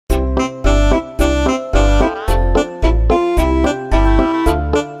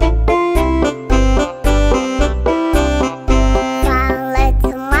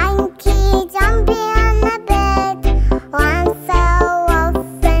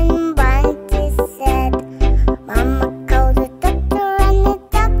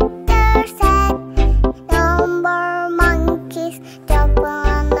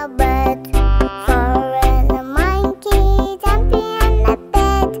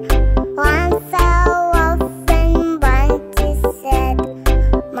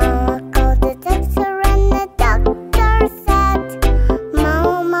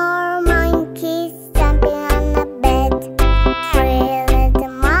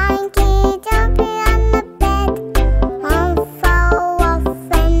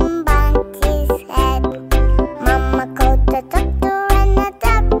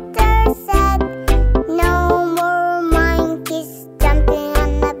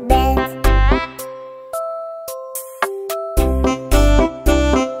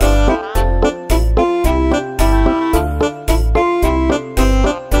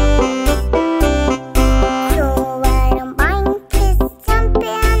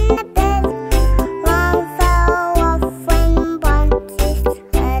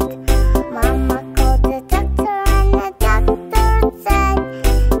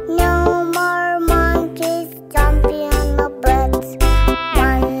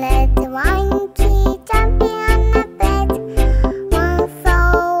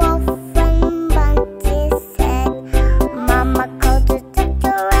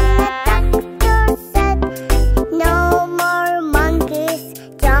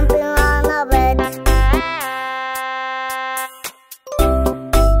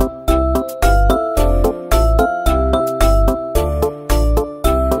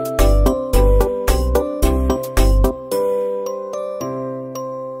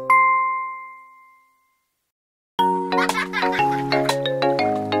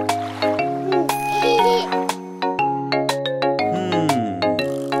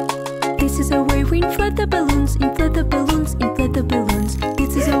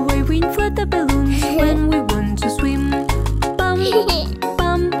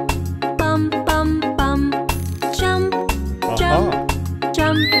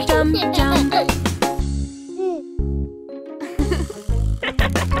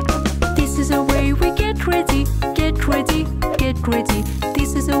get ready, get ready, get ready.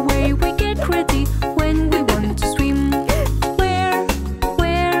 This is the way we get ready when we want to swim. Where,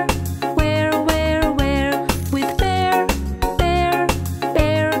 where, where, where, where? With bear, bear,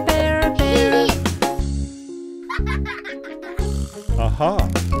 bear, bear, bear. Aha!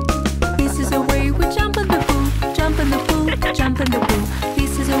 This is the way we jump in the pool, jump in the pool, jump in the pool.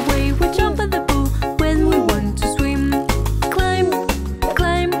 This is the way we jump in the pool when we want to swim. Climb,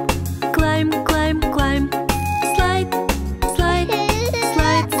 climb, climb, climb, climb. Slide, slide,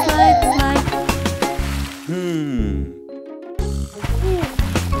 slide, slide, slide.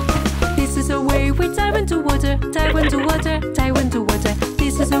 This is the way we dive into water, dive into water, dive into water.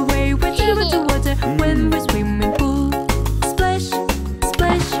 This is the way we dive into water when we swim in pool. Splash,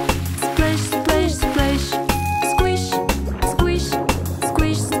 splash, splash, splash, splash. Squish, squish,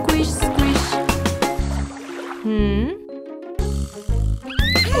 squish, squish, squish.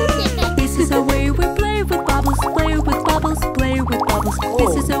 This is the way we play with bubbles, play with bubbles, play with bubbles.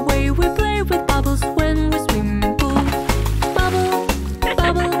 This is the way we play with bubbles when we swim in pool. Bubble,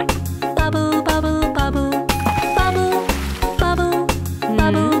 bubble, bubble, bubble, bubble. Bubble, bubble,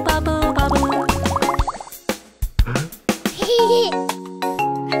 bubble, bubble, bubble.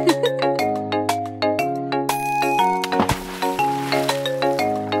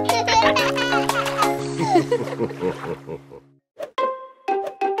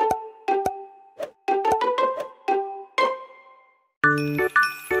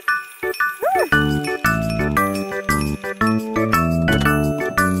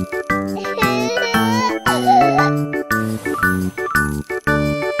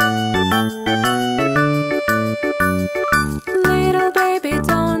 Little baby,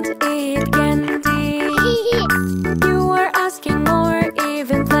 don't eat candy. You are asking more,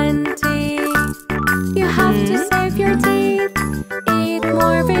 even plenty. You have to save your teeth, eat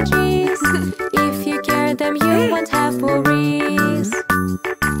more veggies. If you care them, you won't have worries.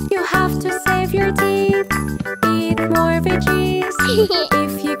 You have to save your teeth, eat more veggies.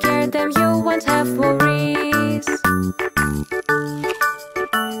 If you care them, you won't have worries.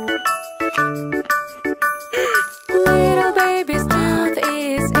 Little baby's tooth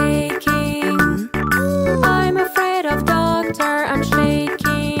is aching. I'm afraid of doctor, I'm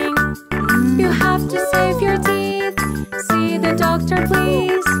shaking. You have to save your teeth, see the doctor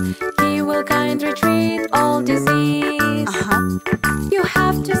please. He will kindly treat all disease. You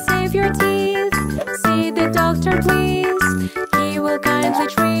have to save your teeth, see the doctor please. He will kindly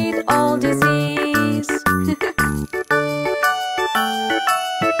treat all disease.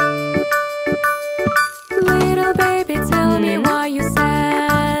 Little baby, tell me why you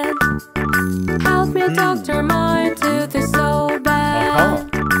sad. Help me, doctor, my tooth is so bad.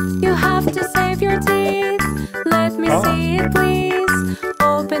 You have to save your teeth, let me see it please.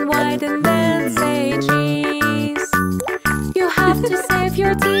 Open wide and then say cheese. You have to save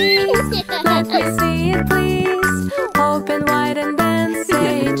your teeth, let me see it please. Open wide and then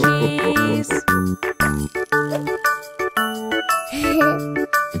say cheese.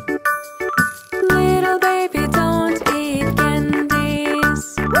 Little baby, don't eat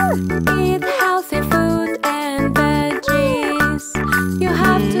candies. Eat healthy food and veggies. You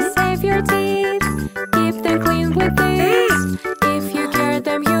have to save your teeth, keep them clean with this. If you care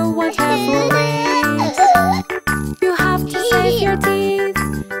them, you won't have worries. You have to save your teeth,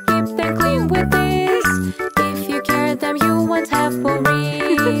 keep them clean with this. If you care them, you won't have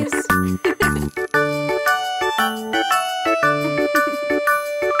worries.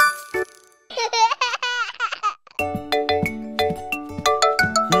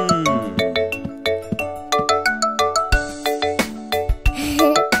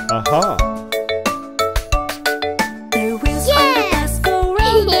 Aha! The wheels on the bus go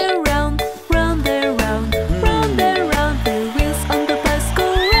round and round, round and round, round and round. The wheels on the bus go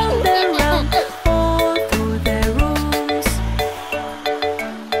round and round, all through the rooms.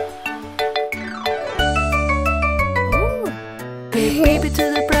 The baby to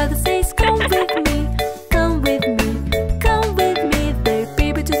the brother says, come with me, come with me, come with me. The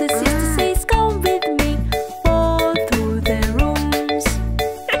baby to the sister says, come with me, all through the rooms.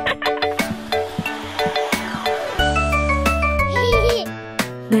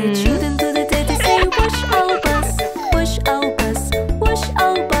 The children to the daddy say, wash our bus, wash our bus, wash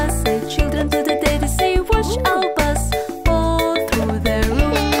our bus. The children to the daddy say, wash our bus, all through the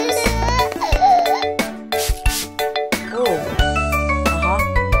rooms.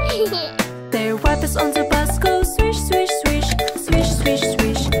 The wipers on the bus go swish, swish, swish, swish, swish,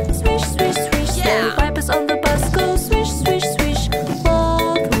 swish, swish, swish, swish. The wipers on the bus go swish, swish, swish,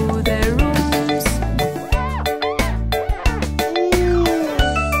 all through the rooms.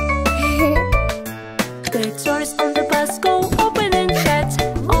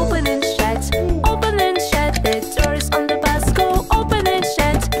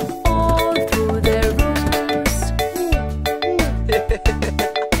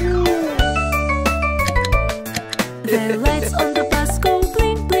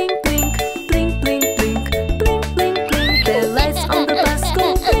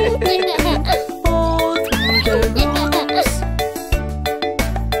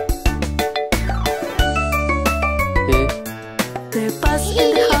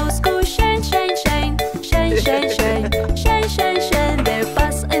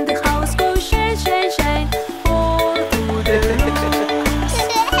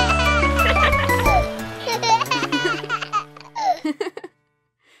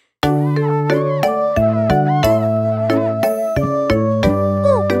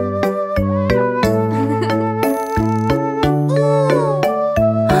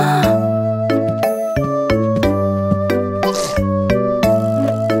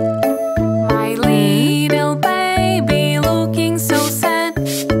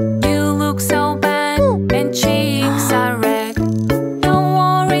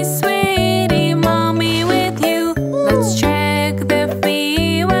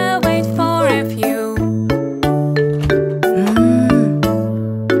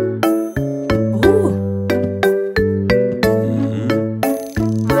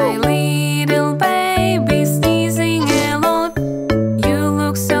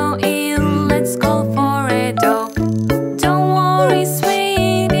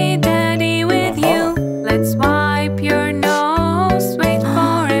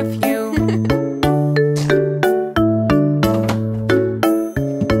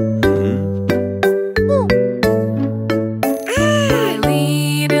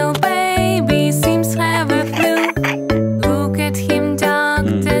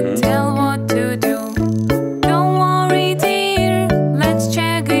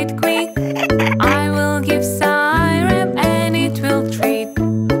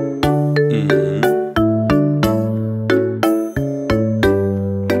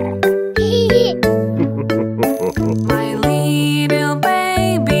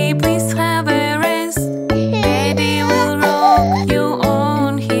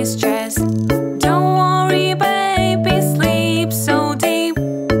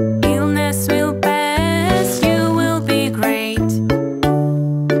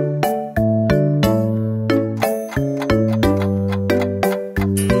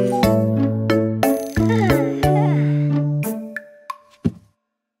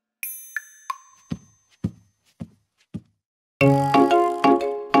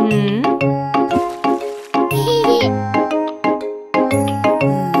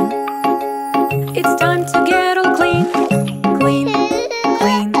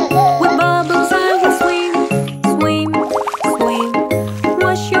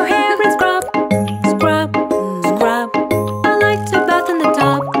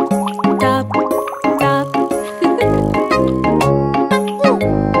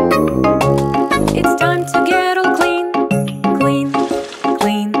 to get all clean, clean,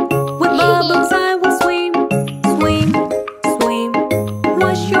 clean. With bubbles I will swim, swim, swim.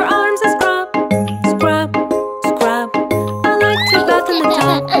 Wash your arms and scrub, scrub, scrub. I like to bath in the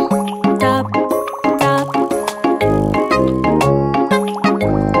tub, tub, tub.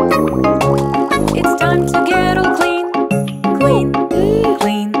 It's time to get all clean, clean,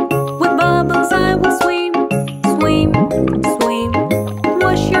 clean. With bubbles I will swim, swim, swim.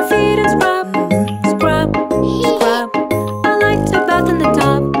 Wash your feet and scrub, scrub, scrub. I like to bath in the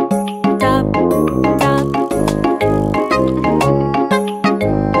tub, tub, tub.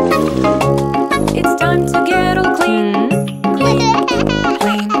 It's time to get all clean, clean,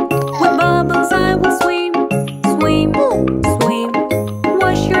 clean. With bubbles I will swim, swim, swim.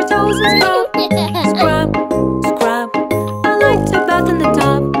 Wash your toes and scrub, scrub, scrub. I like to bath in the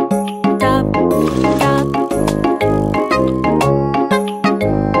tub, tub, tub.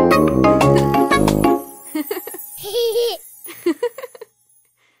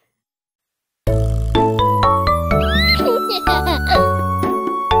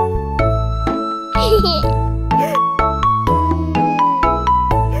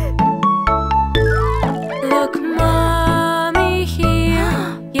 Look, mommy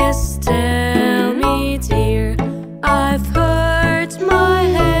here. Yes, tell me, dear. I've hurt my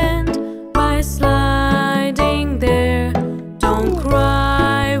hand by sliding there. Don't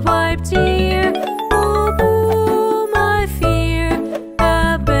cry, wipe, dear. Boo, boo, my fear.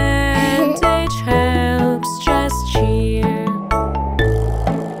 A bandage helps, just cheer.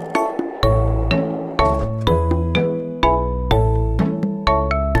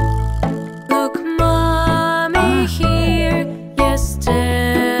 Look, mommy here. Yes,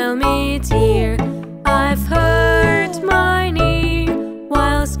 tell me, dear. I've hurt my knee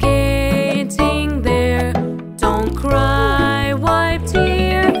while skating there. Don't cry, wipe,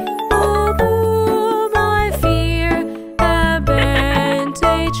 dear. Boo, boo, my fear. A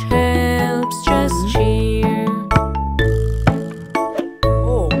bandage helps, just cheer.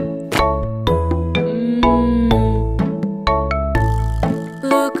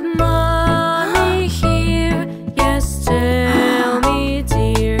 Look, mommy here. Yes, tell me,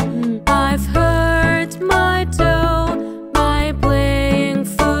 dear. I've hurt my toe by playing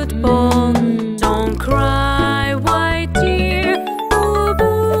football. Don't cry, white dear. Boo,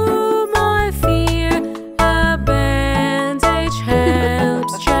 boo, my fear. A bandage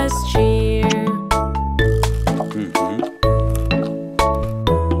helps, just cheer.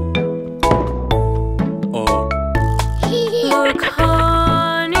 Look,